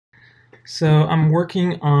So I'm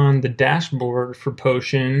working on the dashboard for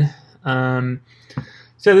Potion. Um,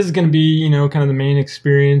 so this is going to be, kind of the main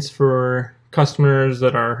experience for customers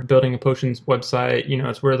that are building a Potion's website.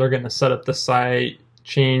 It's where they're going to set up the site,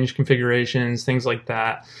 change configurations, things like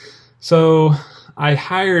that. So I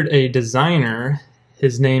hired a designer.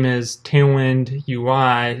 His name is Tailwind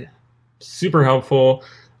UI. Super helpful.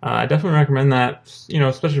 I definitely recommend that,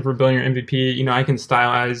 especially for building your MVP. I can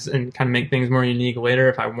stylize and kind of make things more unique later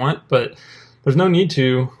if I want, but there's no need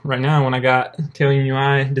to right now when I got Tailwind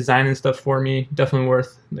UI designing stuff for me. Definitely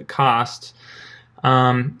worth the cost.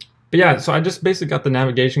 But yeah, so I just basically got the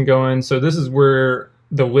navigation going. So this is where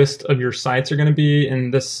the list of your sites are going to be,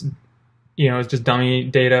 and this, is just dummy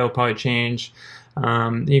data. It'll probably change. You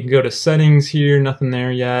can go to settings here. Nothing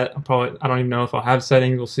there yet. I don't even know if I'll have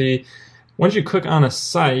settings. We'll see. Once you click on a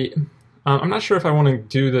site, I'm not sure if I want to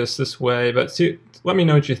do this way, but see, let me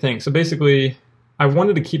know what you think. So basically, I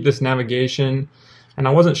wanted to keep this navigation, and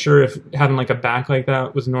I wasn't sure if having like a back like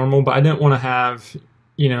that was normal, but I didn't want to have,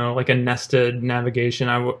 like a nested navigation.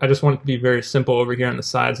 I just want it to be very simple over here on the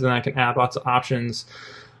sides, so then I can add lots of options.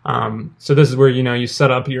 So this is where, you set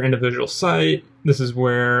up your individual site. This is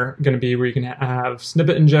where going to be where you can have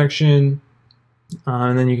snippet injection.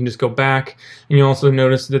 And then you can just go back, and you also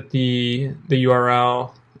notice that the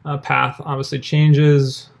URL path obviously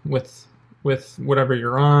changes with whatever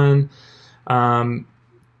you're on.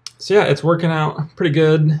 So yeah, it's working out pretty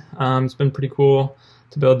good. It's been pretty cool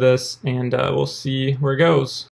to build this, and we'll see where it goes.